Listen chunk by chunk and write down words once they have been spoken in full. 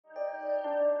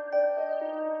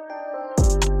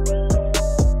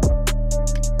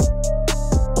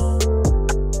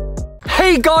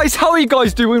Hey guys, how are you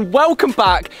guys doing? Welcome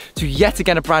back to yet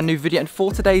again a brand new video, and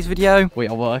for today's video we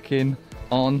are working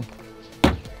on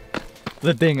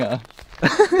the dinger.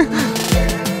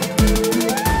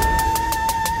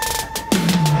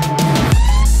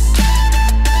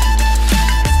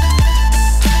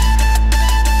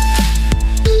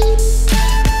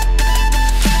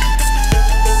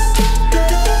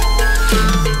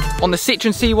 On the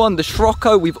Citroen C1, the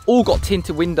SCIROCCO, we've all got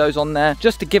tinted windows on there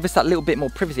just to give us that little bit more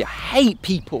privacy. I hate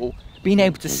people being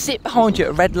able to sit behind you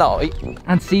at a red light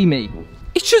and see me.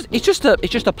 It's just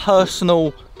a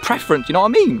personal preference, you know what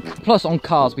I mean? Plus on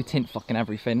cars, we tint fucking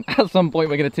everything. At some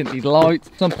point, we're gonna tint these lights.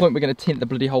 At some point, we're gonna tint the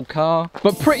bloody whole car.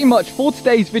 But pretty much for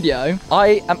today's video,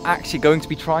 I am actually going to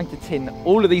be trying to tint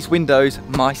all of these windows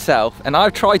myself. And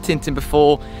I've tried tinting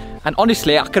before, and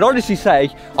honestly, I can honestly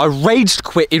say I rage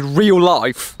quit in real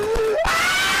life.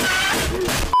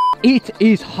 It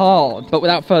is hard, but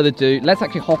without further ado, let's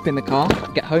actually hop in the car,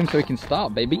 get home so we can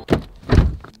start, baby.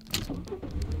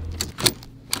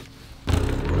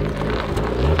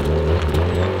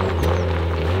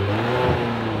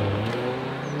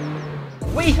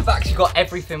 We have actually got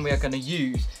everything we are going to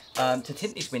use to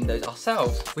tint these windows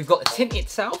ourselves. We've got the tint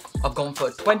itself. I've gone for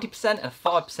a 20% and a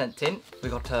 5% tint.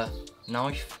 We've got a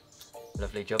knife,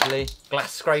 lovely jubbly,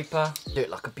 glass scraper, do it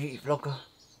like a beauty vlogger,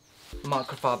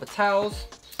 microfiber towels,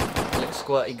 a little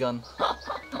squirty gun.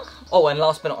 Oh, and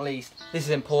last but not least, this is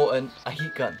important, a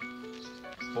heat gun.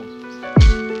 Boom.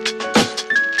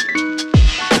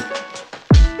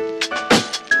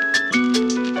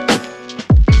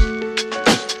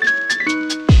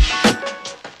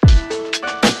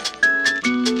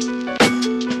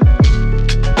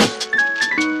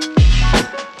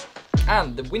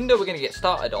 And the window we're going to get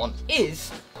started on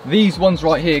is these ones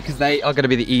right here, because they are going to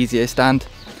be the easiest. And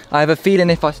I have a feeling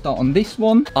if I start on this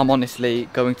one, I'm honestly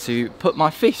going to put my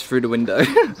fist through the window.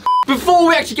 Before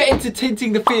we actually get into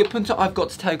tinting the Fiat Punto, I've got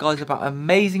to tell you guys about an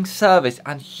amazing service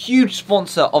and huge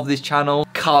sponsor of this channel,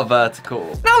 Car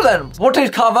Vertical. Now then, what is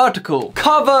Car Vertical?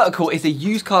 Car Vertical is a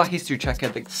used car history checker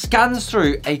that scans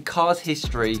through a car's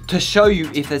history to show you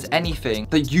if there's anything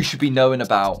that you should be knowing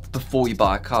about before you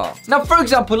buy a car. Now, for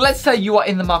example, let's say you are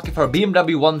in the market for a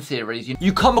BMW 1 Series.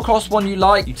 You come across one you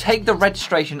like, you take the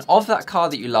registration of that car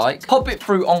that you like, pop it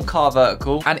through on Car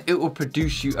Vertical, and it will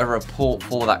produce you a report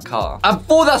for that car. And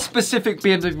for that specific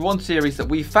BMW 1 Series that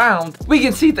we found, we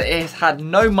can see that it has had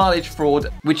no mileage fraud,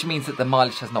 which means that the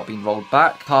mileage has not been rolled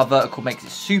back. Car Vertical makes it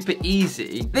super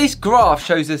easy. This graph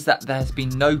shows us that there has been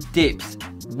no dips,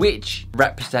 which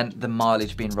represent the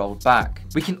mileage being rolled back.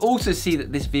 We can also see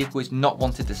that this vehicle is not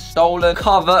wanted as stolen.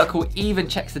 Car Vertical even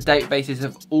checks the databases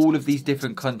of all of these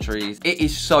different countries. It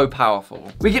is so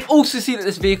powerful. We can also see that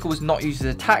this vehicle was not used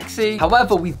as a taxi.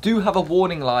 However, we do have a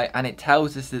warning light, and it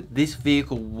tells us that this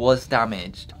vehicle was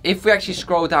damaged. If we actually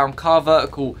scroll down, Car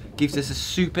Vertical gives us a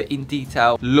super in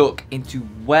detail look into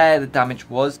where the damage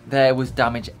was. There was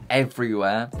damage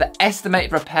everywhere. The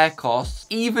estimated repair costs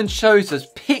even shows us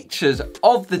pictures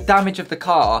of the damage of the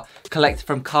car collected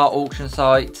from car auction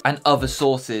sites and other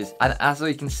sources. And as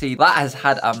we can see, that has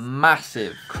had a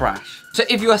massive crash. So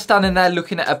if you are standing there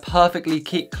looking at a perfectly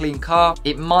clean car,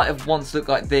 it might have once looked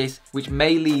like this, which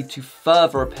may lead to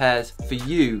further repairs for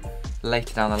you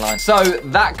later down the line. So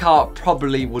that car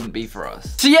probably wouldn't be for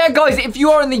us. So yeah, guys, if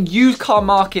you are in the used car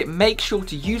market, make sure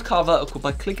to use Car Vertical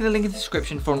by clicking the link in the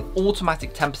description for an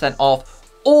automatic 10%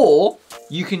 off, or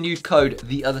you can use code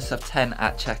TheOtherStuff10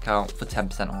 at checkout for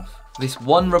 10% off. This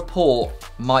one report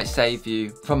might save you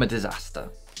from a disaster.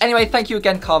 Anyway, thank you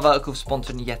again, Car Vertical, for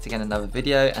sponsoring yet again another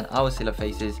video, and I will see your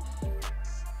faces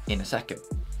in a second.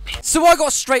 So I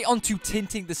got straight onto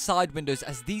tinting the side windows,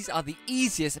 as these are the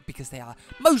easiest because they are,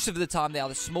 most of the time, they are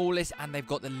the smallest and they've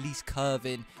got the least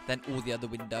curving than all the other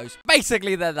windows.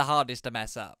 Basically, they're the hardest to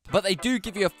mess up. But they do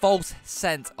give you a false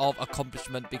sense of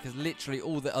accomplishment because literally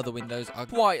all the other windows are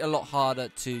quite a lot harder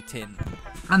to tint.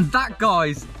 And that,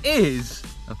 guys, is,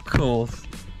 of course,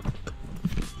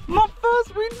 my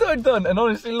first window done. And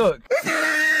honestly, look.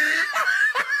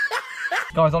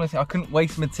 Guys, honestly, I couldn't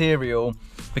waste material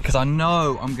because I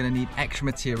know I'm gonna need extra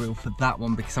material for that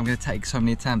one because I'm gonna take so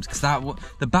many attempts, because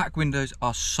the back windows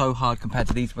are so hard compared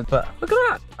to these ones. But look at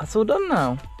that, that's all done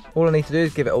now. All I need to do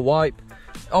is give it a wipe.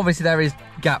 Obviously there is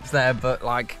gaps there, but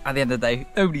like at the end of the day,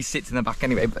 nobody sits in the back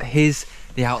anyway. But here's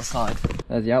the outside.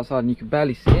 There's the outside, and you can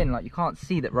barely see in, like you can't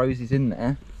see that Rosie's in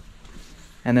there.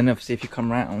 And then obviously if you come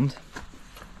round,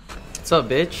 what's up,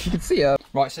 bitch? You can see her.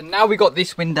 Right, so now we got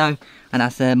this window, and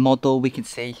as a model we can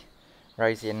see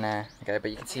Rosie in there. Okay,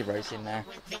 but you can see Rosie in there.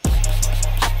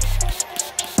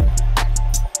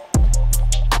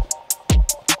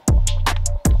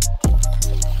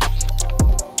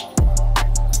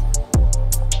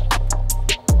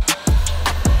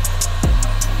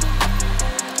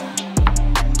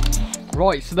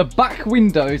 Right, so the back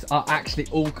windows are actually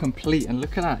all complete, and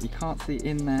look at that, you can't see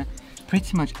in there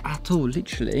pretty much at all,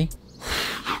 literally.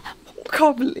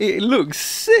 Can't believe it looks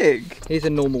sick. Here's a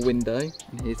normal window,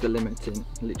 and here's the limiting.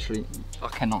 Literally, I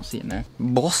cannot see in there.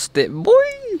 Bossed it, boy.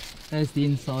 There's the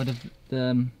inside of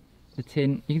the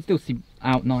tint. You can still see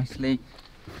out nicely.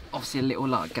 Obviously, a little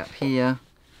light gap here.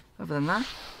 Other than that,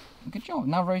 good job.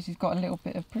 Now Rosie's got a little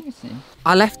bit of privacy.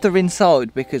 I left her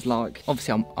inside because, like,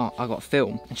 obviously I got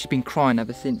film, and she's been crying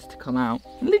ever since to come out.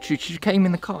 Literally, she came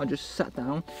in the car and just sat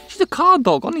down. She's a car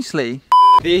dog, honestly.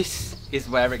 This is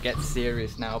where it gets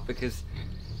serious now, because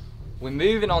we're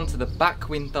moving on to the back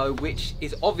window, which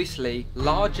is obviously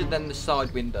larger than the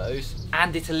side windows,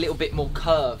 and it's a little bit more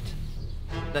curved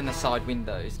than the side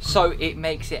windows. So it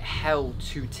makes it hell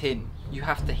to tint. You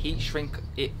have to heat shrink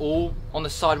it all. On the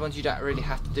side ones, you don't really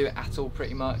have to do it at all,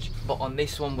 pretty much. But on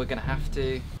this one, we're gonna have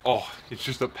to. Oh, it's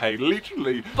just a pain,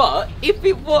 literally. But if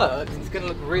it works, it's gonna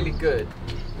look really good.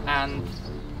 And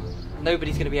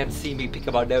nobody's gonna be able to see me pick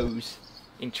up my nose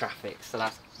in traffic, so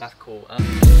that's cool.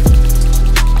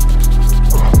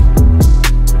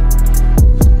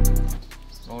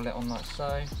 Roll it on like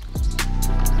so.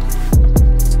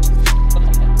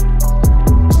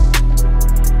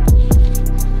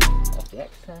 Off the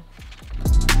extra.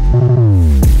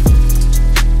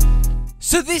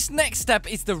 So this next step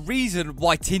is the reason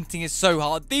why tinting is so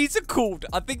hard. These are called,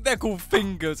 I think they're called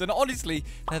fingers, and honestly,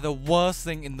 they're the worst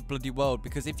thing in the bloody world,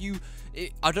 because if you,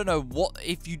 I don't know what,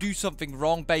 if you do something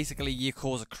wrong, basically you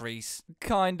cause a crease.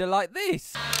 Kinda like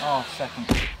this. Oh, second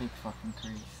big fucking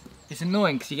crease. It's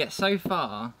annoying because you get so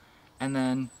far, and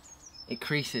then it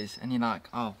creases, and you're like,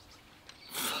 oh,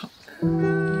 fuck.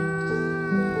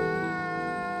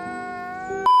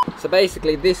 So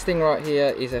basically this thing right here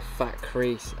is a fat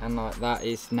crease, and like that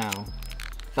is now.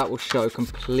 That will show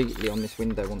completely on this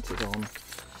window once it's on.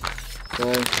 So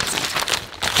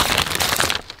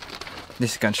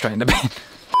this is going straight in the bin.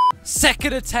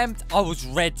 Second attempt, I was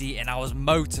ready and I was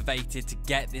motivated to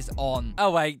get this on.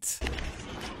 Oh wait.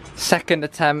 Second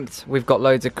attempt, we've got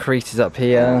loads of creases up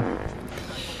here.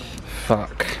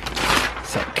 Fuck.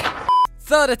 Sick.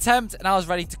 Third attempt, and I was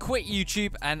ready to quit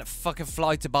YouTube and fucking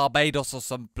fly to Barbados or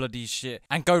some bloody shit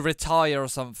and go retire or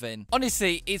something.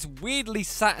 Honestly, it's weirdly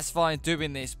satisfying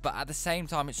doing this, but at the same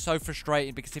time, it's so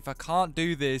frustrating because if I can't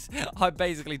do this, I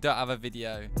basically don't have a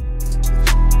video.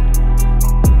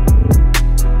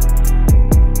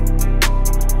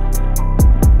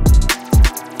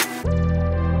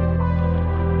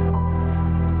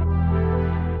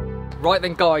 Right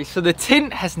then guys, so the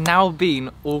tint has now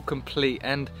been all complete,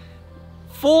 and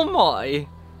for my,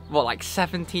 what, like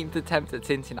 17th attempt at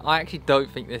tinting, I actually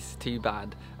don't think this is too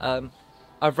bad.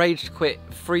 I've rage quit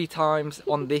 3 times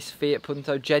on this Fiat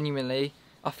Punto, genuinely.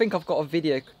 I think I've got a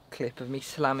video clip of me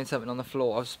slamming something on the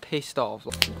floor. I was pissed off.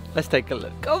 Let's take a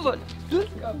look. Come on,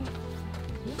 let's go.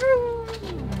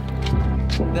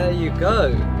 There you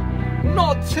go.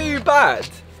 Not too bad.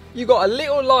 You got a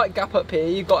little light gap up here.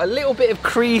 You got a little bit of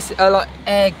crease, like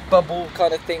air bubble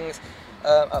kind of things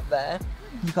up there.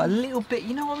 You got a little bit,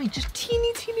 you know what I mean? Just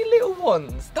teeny little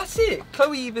ones. That's it.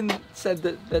 Chloe even said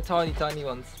that they're tiny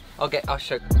ones. I'll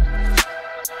show.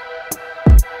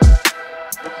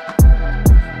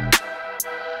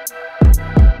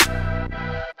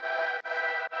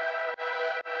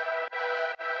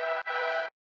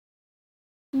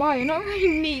 Wow, you're not very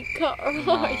neat cut,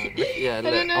 right? Yeah, I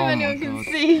don't know if anyone can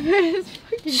see this.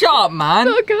 Shut up, man!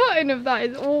 The cutting of that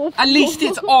is awful. At least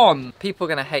it's on! People are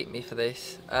gonna hate me for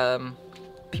this.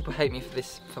 People hate me for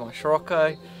this, for my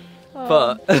Scirocco.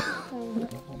 But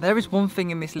there is one thing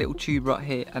in this little tube right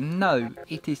here, and no,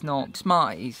 it is not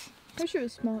Smarties. I'm sure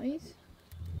it's Smarties.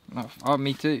 Oh,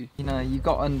 me too. You know, you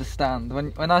got to understand,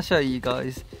 when I show you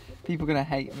guys, people are gonna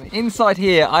hate me. Inside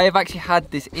here, I have actually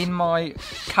had this in my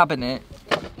cabinet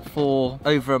for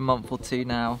over a month or 2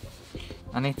 now,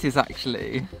 and it is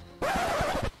actually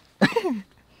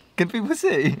can people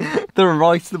see the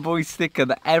Rice the Boy sticker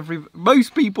that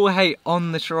most people hate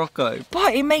on the Scirocco?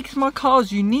 But it makes my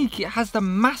cars unique. It has the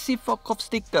massive fuck off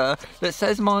sticker that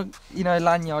says my, you know,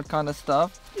 lanyard kind of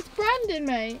stuff. It's branding,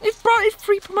 mate. It's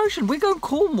free promotion. We're going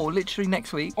Cornwall literally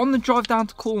next week. On the drive down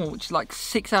to Cornwall, which is like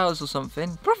 6 hours or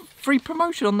something. Free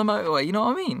promotion on the motorway, you know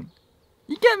what I mean?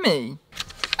 You get me?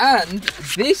 And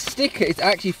this sticker is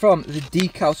actually from the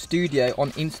Decal Studio on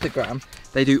Instagram.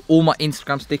 They do all my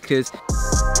Instagram stickers.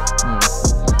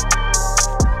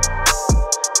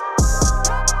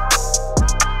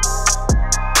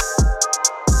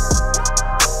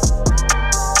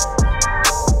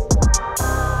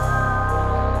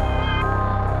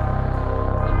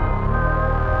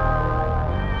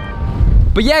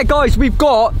 But yeah guys, we've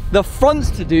got the fronts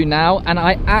to do now, and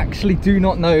I actually do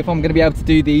not know if I'm going to be able to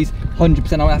do these 100%. I'm going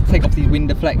to have to take off these wind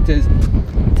deflectors,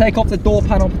 take off the door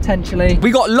panel potentially.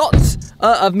 We got lots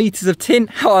of meters of tint,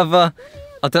 however,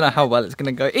 I don't know how well it's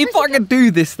going to go. If I can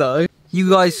do this though, you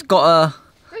guys got a,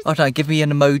 I don't know, give me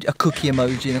an emoji, a cookie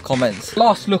emoji in the comments.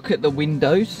 Last look at the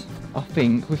windows. I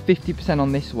think with 50%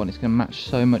 on this one, it's going to match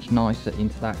so much nicer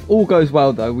into that. All goes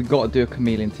well though, we've got to do a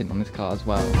chameleon tint on this car as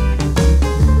well.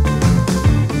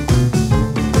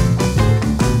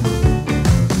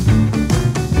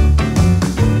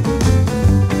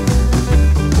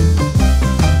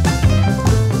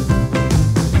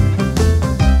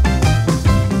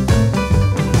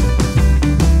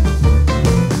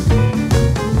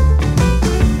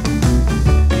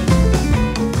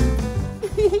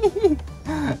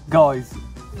 Guys,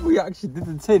 we actually did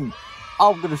the tint.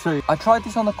 I'm going to show you. I tried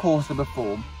this on the Corsa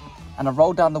before and I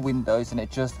rolled down the windows and it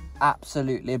just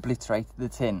absolutely obliterated the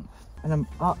tint. And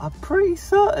I'm pretty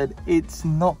certain it's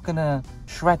not going to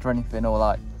shred or anything or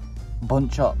like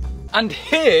bunch up. And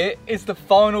here is the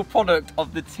final product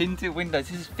of the tinted windows.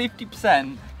 This is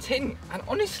 50% tint and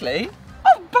honestly,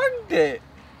 I've banged it.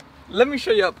 Let me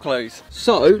show you up close.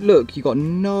 So, look, you've got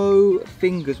no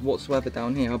fingers whatsoever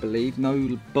down here, I believe.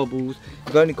 No bubbles.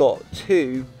 You've only got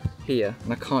 2 here,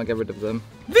 and I can't get rid of them.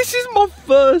 This is my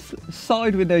first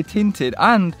side window tinted,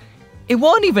 and it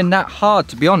wasn't even that hard,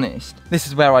 to be honest. This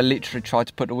is where I literally tried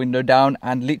to put the window down,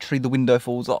 and literally the window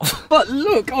falls off. But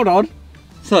look, hold on.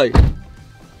 So,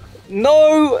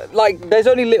 no, like, there's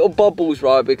only little bubbles,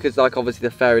 right? Because, like, obviously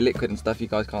the fairy liquid and stuff, you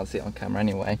guys can't see it on camera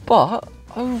anyway. But,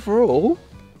 overall,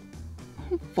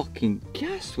 I'm fucking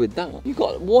gassed with that. You've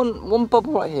got one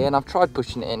bubble right here, and I've tried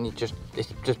pushing it in. It's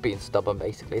just being stubborn,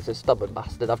 basically. It's a stubborn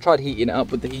bastard. I've tried heating it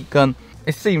up with the heat gun.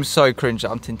 It seems so cringe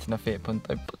that I'm tinting a Fiat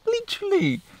Punto, but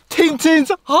literally, tinting's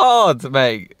hard,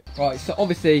 mate. Right, so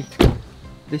obviously,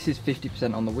 this is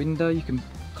 50% on the window. You can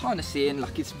kind of see in,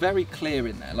 like, it's very clear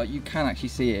in there. Like, you can actually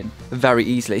see in very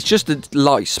easily. It's just a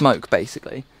light smoke,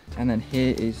 basically. And then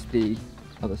here is the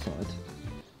other side.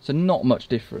 So not much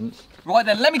difference. Right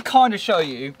then, let me kind of show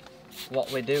you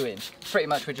what we're doing. Pretty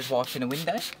much we're just washing a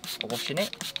window, or washing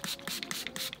it.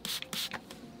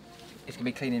 It's gonna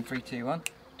be clean in 3, 2, 1,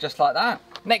 just like that.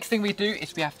 Next thing we do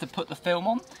is we have to put the film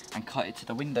on and cut it to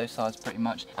the window size pretty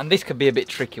much. And this could be a bit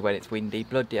tricky when it's windy.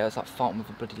 Bloody hell, it's like fighting with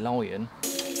a bloody lion.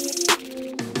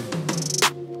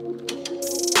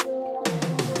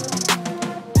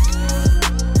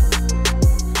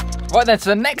 Right then, so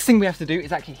the next thing we have to do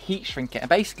is actually heat shrink it. And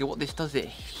basically what this does, it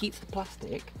heats the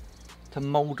plastic to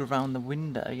mold around the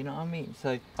window, you know what I mean?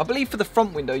 So I believe for the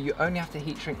front window, you only have to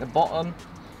heat shrink the bottom.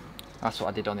 That's what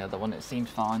I did on the other one, it seemed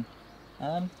fine.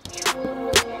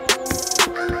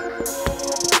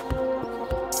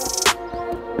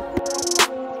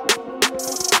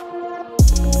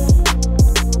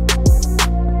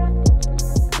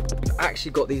 We've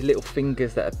actually got these little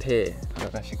fingers that appear. I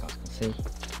don't know if you guys can see.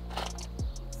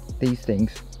 These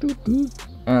things,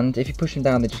 and if you push them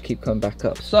down, they just keep coming back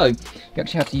up. So you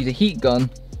actually have to use a heat gun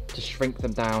to shrink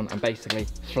them down and basically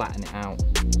flatten it out.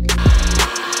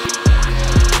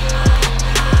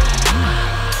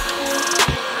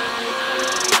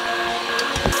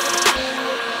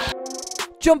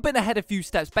 Jumping ahead a few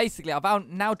steps, basically I've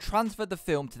now transferred the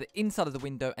film to the inside of the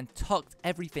window and tucked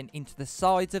everything into the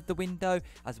sides of the window,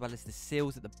 as well as the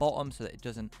sills at the bottom, so that it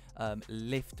doesn't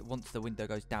lift once the window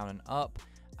goes down and up.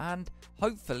 And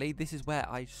hopefully this is where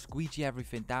I squeegee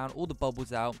everything down, all the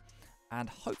bubbles out, and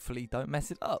hopefully don't mess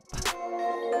it up.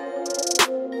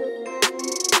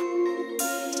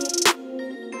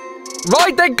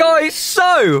 Right then guys,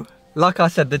 so like I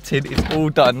said, the tint is all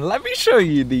done. Let me show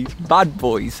you these bad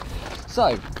boys.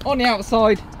 So on the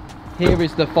outside, here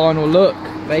is the final look,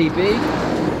 baby.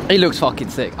 It looks fucking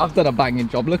sick. I've done a banging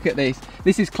job. Look at this.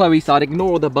 This is Chloe's side.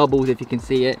 Ignore all the bubbles if you can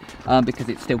see it, because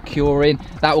it's still curing.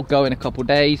 That will go in a couple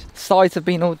days. Sides have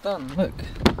been all done. Look.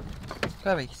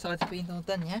 Chloe, sides have been all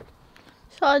done, yeah?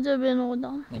 Sides have been all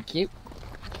done. Thank you.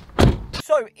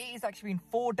 So it has actually been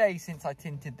 4 days since I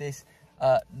tinted this,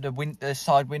 the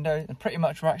side window, and pretty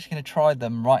much we're actually going to try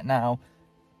them right now,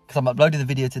 because I'm uploading the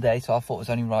video today, so I thought it was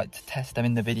only right to test them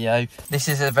in the video. This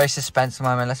is a very suspenseful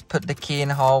moment. Let's put the key in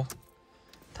the hole.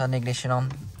 Turn the ignition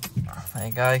on. There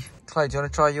you go. Chloe, do you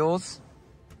want to try yours?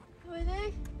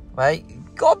 Ready? Wait, you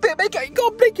got to make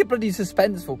it bloody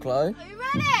suspenseful, Chloe. Are you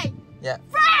ready? Yeah.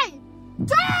 3,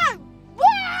 2, 1!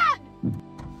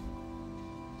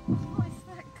 Oh, it's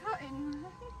like cutting.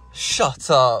 Shut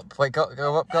up. Wait, go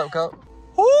up, go.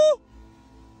 Ooh!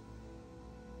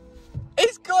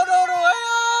 It's gone all the way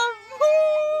up!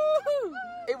 Woo!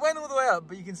 It went all the way up,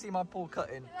 but you can see my paw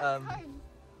cutting.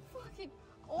 Fucking...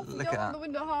 Also, Look don't at want that. the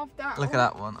window half down. Look at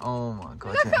that one. Oh my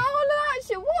god. Look yeah. at all of that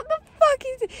shit. What the fuck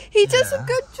is it? He does Yeah. a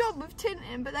good job of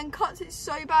tinting, but then cuts it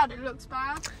so bad it looks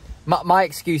bad. My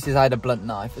excuse is I had a blunt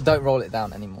knife. Don't roll it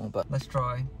down anymore, but let's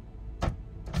try.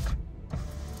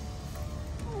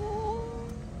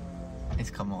 It's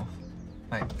come off.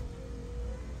 Wait.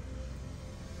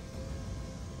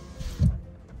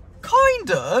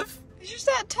 Kind of. It's just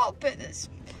that top bit that's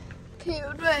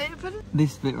peeled, right? But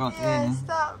This bit right yeah, here. it's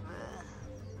that bit.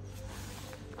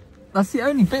 That's the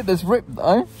only bit that's ripped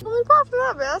though. Well, apart from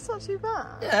that bit, that's not too bad.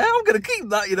 Yeah, I'm gonna keep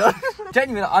that, you know.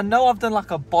 Genuinely, I know I've done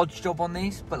like a bodge job on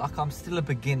these, but like I'm still a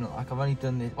beginner. Like I've only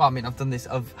done this. Well, I mean, I've done this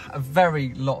a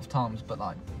very lot of times, but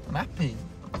like I'm happy.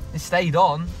 It stayed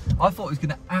on. I thought it was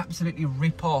gonna absolutely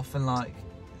rip off and like.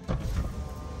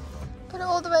 Put it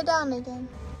all the way down again.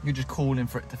 You're just calling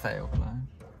for it to fail, Claire.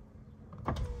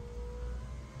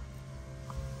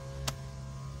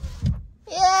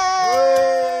 Yay!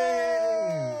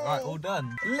 Right, all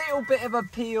done. Little bit of a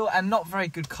peel and not very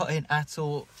good cutting at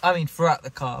all. I mean, throughout the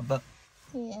car, but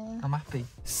Yeah. I'm happy.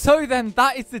 So then,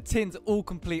 that is the tint all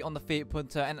complete on the Fiat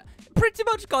Punto. And pretty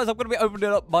much, guys, I'm going to be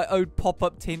opening up my own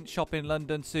pop-up tint shop in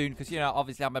London soon. Because, you know,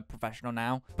 obviously, I'm a professional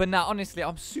now. But now, honestly,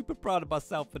 I'm super proud of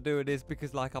myself for doing this.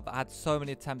 Because, like, I've had so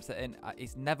many attempts at it.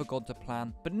 It's never gone to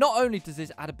plan. But not only does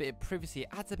this add a bit of privacy, it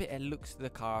adds a bit of looks to the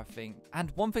car, I think.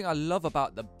 And one thing I love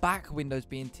about the back windows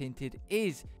being tinted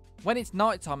is when it's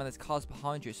nighttime and there's cars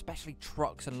behind you, especially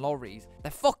trucks and lorries,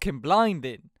 they're fucking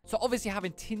blinding. So obviously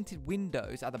having tinted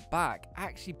windows at the back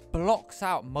actually blocks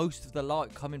out most of the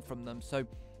light coming from them. So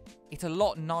it's a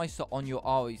lot nicer on your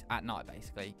eyes at night,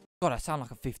 basically. God, I sound like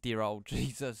a 50-year-old,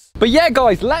 Jesus. But yeah,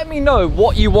 guys, let me know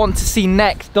what you want to see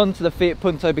next done to the Fiat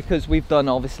Punto, because we've done,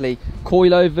 obviously,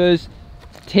 coilovers,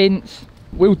 tints.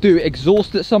 We'll do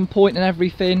exhaust at some point and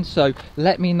everything. So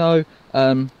let me know.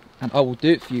 And I will do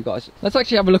it for you guys. Let's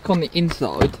actually have a look on the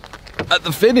inside at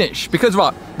the finish, because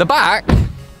right, the back,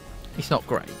 it's not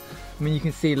great. I mean, you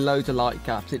can see loads of light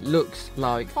gaps. It looks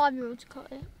like 5-year-olds cut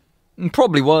it.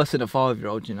 probably worse than a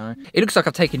 5-year-old, you know. It looks like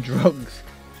I've taken drugs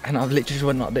and I've literally just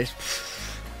went like this.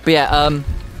 But yeah,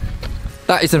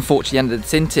 that is unfortunately the end of the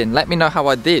tinting. Let me know how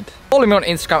I did. Follow me on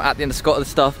Instagram at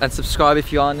 @OtherStuff and subscribe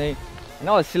if you are new. And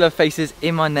I'll see your faces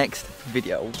in my next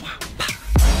video. Wow.